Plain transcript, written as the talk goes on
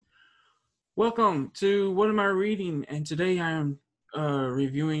Welcome to What Am I Reading? And today I am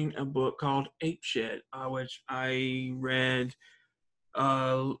reviewing a book called Ape Shit, which I read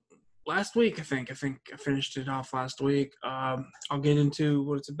uh, last week. I think I finished it off last week. I'll get into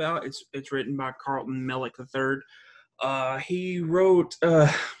what it's about. It's written by Carlton Mellick III.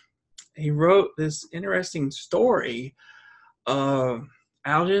 He wrote this interesting story uh,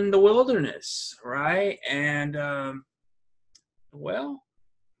 out in the wilderness, right? And well,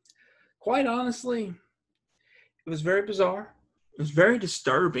 quite honestly, it was very bizarre. It was very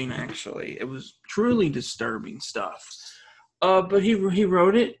disturbing, actually. It was truly disturbing stuff. But he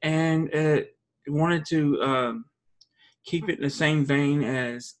wrote it and wanted to keep it in the same vein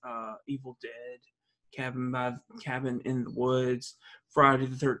as Evil Dead, Cabin in the Woods, Friday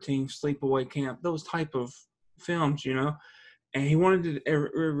the 13th, Sleepaway Camp, those type of films, you know. And he wanted to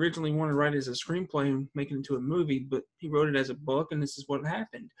originally wanted to write it as a screenplay and make it into a movie, but he wrote it as a book, and this is what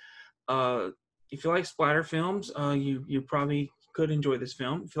happened. Uh, if you like splatter films, you probably could enjoy this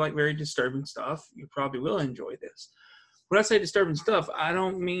film. If you like very disturbing stuff, you probably will enjoy this. When I say disturbing stuff, I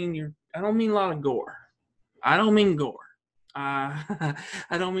don't mean a lot of gore. I don't mean gore. I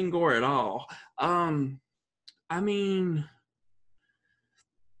don't mean gore at all. Um, I mean,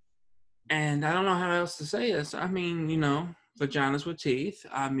 and I don't know how else to say this. I mean, vaginas with teeth.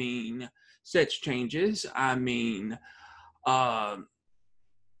 I mean, sex changes. I mean, um,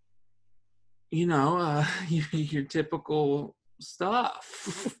 your typical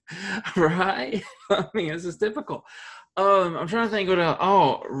stuff, right? I mean, this is typical. I'm trying to think what else.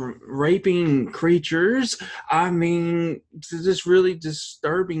 Oh, raping creatures. I mean, just really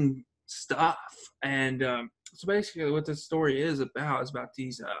disturbing stuff. And so basically, what this story is about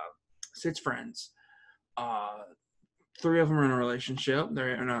these six friends. Uh, Three of them are in a relationship.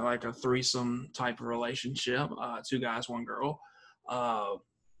 They're in like a threesome type of relationship. Two guys, one girl. Uh,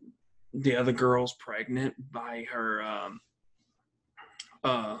 the other girl's pregnant by her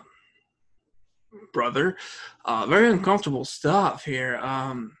uh, brother. Very uncomfortable stuff here.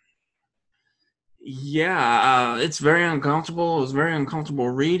 Yeah, it's very uncomfortable. It was very uncomfortable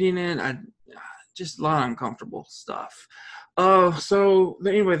reading it. I just a lot of uncomfortable stuff. So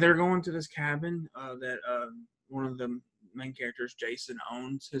anyway, they're going to this cabin that one of the main characters, Jason,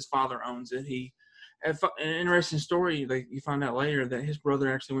 owns. His father owns it. An interesting story. Like you find out later that his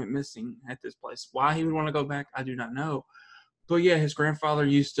brother actually went missing at this place. Why he would want to go back, I do not know. But yeah, his grandfather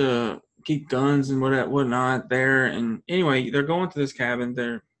used to keep guns and whatnot there. And anyway, they're going to this cabin.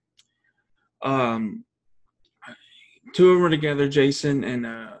 They're um, two of them are together. Jason and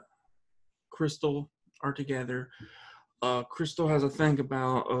Crystal are together. Crystal has a thing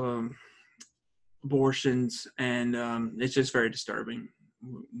about abortions, and it's just very disturbing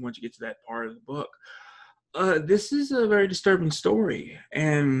once you get to that part of the book. This is a very disturbing story,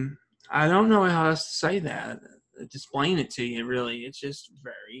 and I don't know how else to say that. Explain it to you, really. It's just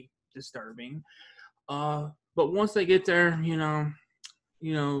very disturbing. But once they get there,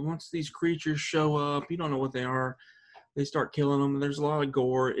 once these creatures show up, you don't know what they are. They start killing them. There's a lot of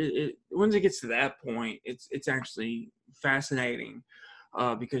gore. Once it gets to that point, it's actually fascinating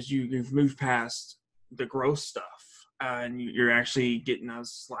because you've moved past the gross stuff and you're actually getting a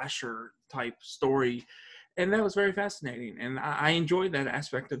slasher type story, and that was very fascinating. And I enjoyed that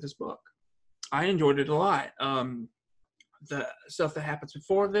aspect of this book. I enjoyed it a lot. The stuff that happens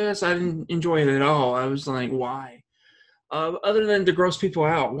before this, I didn't enjoy it at all. I was like, why? Other than to gross people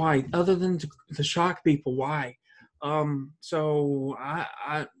out, why? Other than to shock people, why? So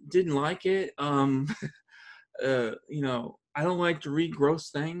I didn't like it. I don't like to read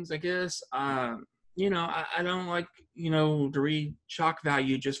gross things, I guess. I don't like, to read shock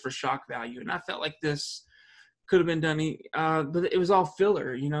value just for shock value. And I felt like this could have been done, but it was all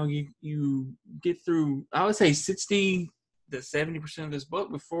filler. You get through, I would say 60 to 70% of this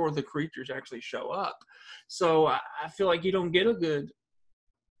book before the creatures actually show up. So I feel like you don't get a good,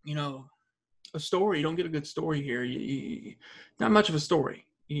 a story. You don't get a good story here. Not much of a story.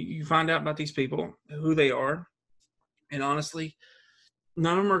 You find out about these people, who they are, and honestly,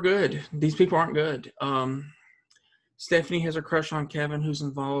 none of them are good. These people aren't good. Stephanie has a crush on Kevin, who's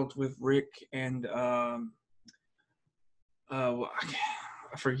involved with Rick, and I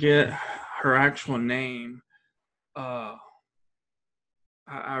forget her actual name. Uh,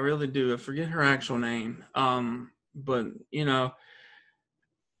 I really do. I forget her actual name. But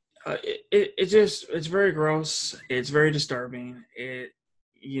it's very gross. It's very disturbing.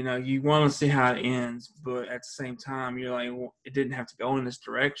 You want to see how it ends, but at the same time, you're like, well, it didn't have to go in this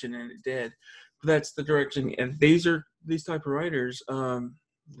direction, and it did. But that's the direction. And these type of writers.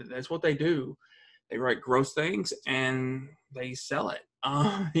 That's what they do. they write gross things and they sell it.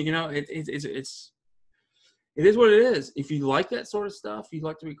 It is what it is. If you like that sort of stuff, you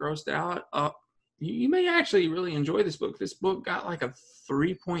like to be grossed out, you may actually really enjoy this book. This book got like a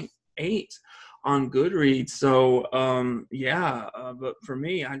 3.8 on Goodreads. So, but for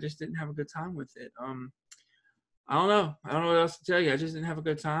me, I just didn't have a good time with it. I don't know. I don't know what else to tell you. I just didn't have a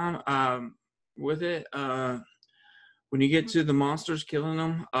good time with it. When you get to the monsters killing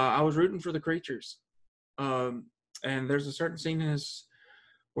them, I was rooting for the creatures. And there's a certain scene in this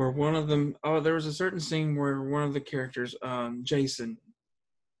where there was a certain scene where one of the characters, Jason,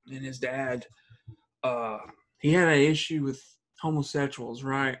 and his dad, he had an issue with homosexuals,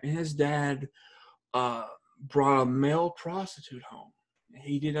 right? And his dad brought a male prostitute home.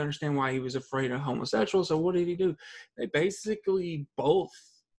 He didn't understand why he was afraid of homosexuals, so what did he do? They basically both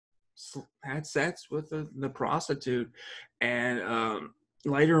had sex with the prostitute, and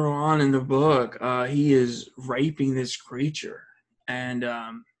later on in the book, he is raping this creature, and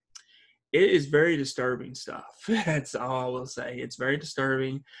it is very disturbing stuff. That's all I will say. It's very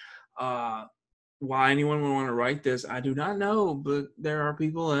disturbing. Why anyone would want to write this, I do not know, but there are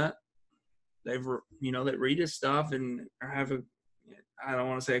people that that read his stuff and have I don't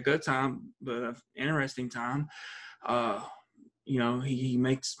want to say a good time, but an interesting time. He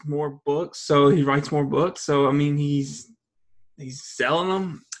makes more books, so he writes more books. So I mean, he's selling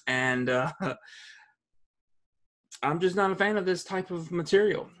them, and I'm just not a fan of this type of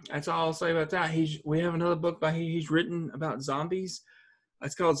material. That's all I'll say about that. We have another book by he's written about zombies.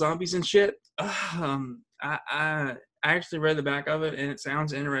 It's called Zombies and Shit. I actually read the back of it, and it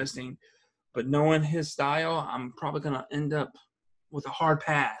sounds interesting. But knowing his style, I'm probably going to end up with a hard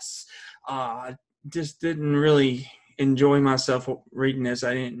pass. I just didn't really enjoy myself reading this.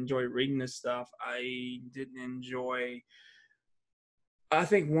 I didn't enjoy reading this stuff. I didn't enjoy... I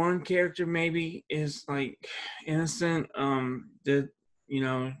think one character maybe is like innocent.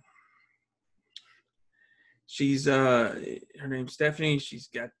 She's her name's Stephanie. She's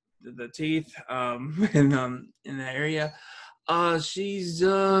got the teeth in the area. She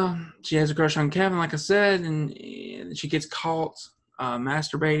has a crush on Kevin, like I said, and she gets caught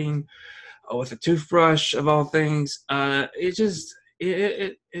masturbating with a toothbrush of all things. I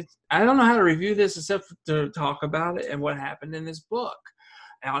don't know how to review this except to talk about it and what happened in this book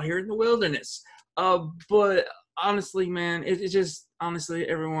out here in the wilderness. But honestly, man, it's just honestly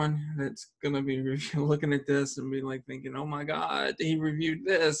everyone that's gonna be looking at this and be like thinking, "Oh my God, he reviewed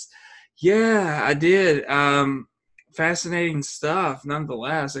this." Yeah, I did. Fascinating stuff,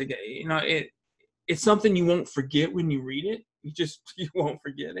 nonetheless. It's something you won't forget when you read it. You won't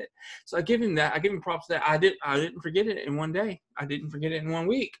forget it. So I give him that. I give him props that I didn't forget it in one day. I didn't forget it in 1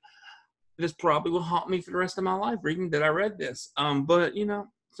 week. This probably will haunt me for the rest of my life reading that I read this. But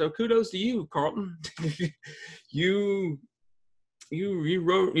so kudos to you, Carlton. you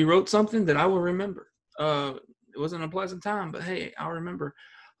wrote something that I will remember. It wasn't a pleasant time, but hey, I'll remember.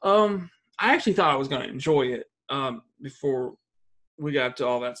 I actually thought I was going to enjoy it before we got to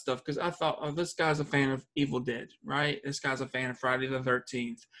all that stuff, because I thought, oh, this guy's a fan of Evil Dead, right? This guy's a fan of Friday the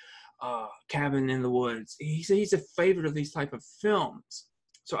 13th, Cabin in the Woods. He's a favorite of these type of films.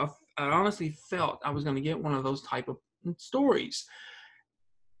 So I honestly felt I was going to get one of those type of stories.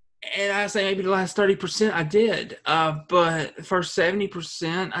 And I say maybe the last 30% I did, but the first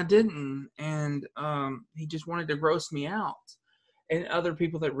 70% I didn't. And he just wanted to gross me out. And other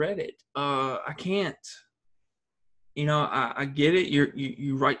people that read it, I can't. I get it.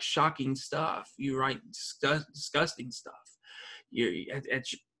 You write shocking stuff. You write disgusting stuff.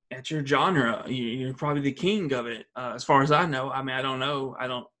 At your genre, you're probably the king of it. As far as I know. I mean, I don't know.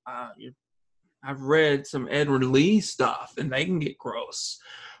 I've read some Edward Lee stuff, and they can get gross,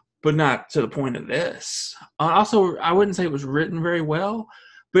 but not to the point of this. Also, I wouldn't say it was written very well,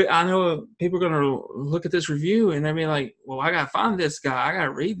 but I know people are going to look at this review and they'll be like, well, I got to find this guy. I got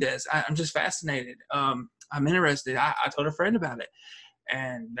to read this. I'm just fascinated. I'm interested. I told a friend about it,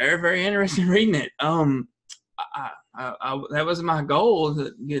 and they're very interested in reading it. That was my goal,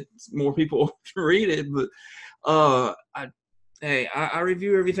 to get more people to read it, but I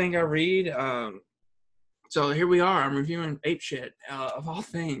review everything I read. So here we are. I'm reviewing Ape Shit, of all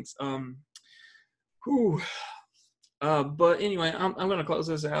things. But anyway, I'm gonna close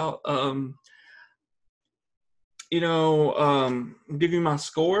this out. Give you my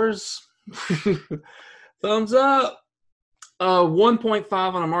scores. Thumbs up. 1.5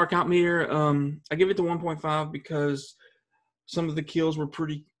 on a mark out meter. I give it to 1.5 because some of the kills were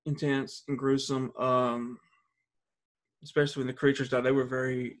pretty intense and gruesome. Especially when the creatures died, they were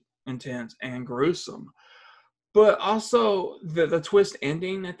very intense and gruesome. But also the twist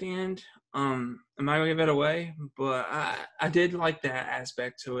ending at the end, I'm not gonna give it away, but I did like that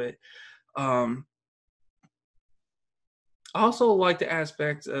aspect to it. I also like the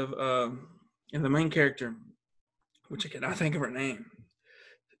aspect of the main character, which I cannot think of her name.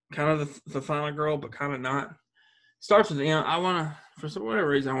 Kind of the final girl, but kind of not. Starts with, I want to, for whatever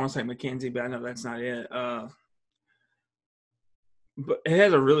reason, I want to say Mackenzie, but I know that's not it. But it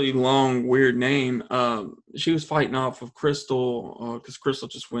has a really long, weird name. She was fighting off of Crystal because Crystal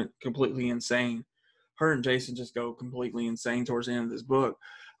just went completely insane. Her and Jason just go completely insane towards the end of this book.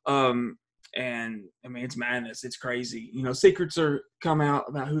 And I mean, it's madness. It's crazy. Secrets are come out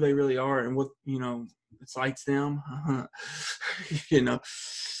about who they really are and what, excites them.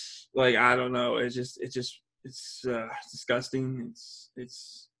 Like, I don't know. It's disgusting.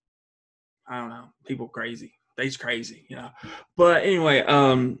 It's, I don't know. People crazy. They's crazy, But anyway,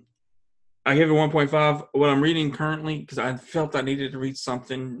 I give it 1.5. What I'm reading currently, because I felt I needed to read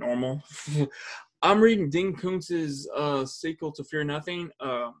something normal. I'm reading Dean Koontz's sequel to Fear Nothing,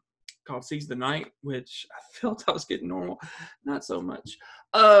 called Seize the Night, which I felt I was getting normal. Not so much.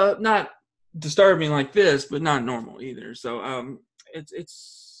 Not disturbing like this, but not normal either. So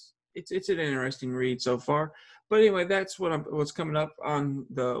it's an interesting read so far. But anyway, that's what's coming up on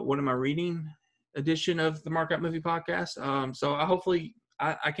the What Am I Reading edition of the Markup Movie Podcast. So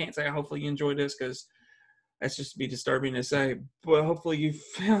I can't say hopefully you enjoyed this, because that's just be disturbing to say, but hopefully you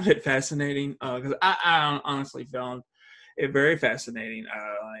found it fascinating, because I honestly found it very fascinating.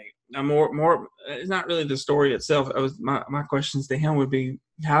 I'm more it's not really the story itself. My questions to him would be,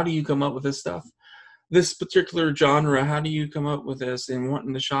 how do you come up with this stuff, this particular genre? How do you come up with this and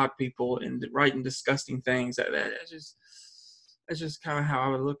wanting to shock people and writing disgusting things? That's just kind of how I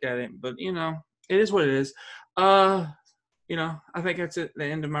would look at it. But it is what it is. I think that's it, the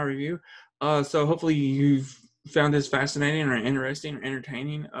end of my review. So hopefully you've found this fascinating or interesting or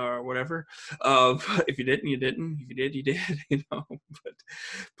entertaining or whatever. If you didn't, you didn't. If you did, you did. But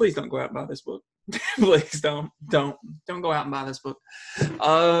please don't go out and buy this book. Please don't go out and buy this book.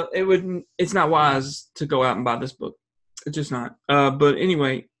 It's not wise to go out and buy this book. It's just not. But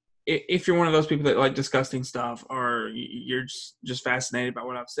anyway, if you're one of those people that like disgusting stuff, or you're just fascinated by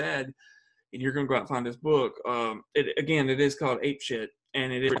what I've said, and you're going to go out and find this book, it is called Ape Shit,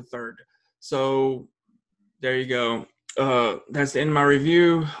 and it is the third. So there you go. That's the end of my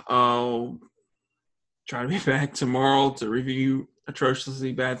review. I'll try to be back tomorrow to review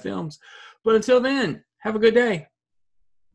atrociously bad films. But until then, have a good day.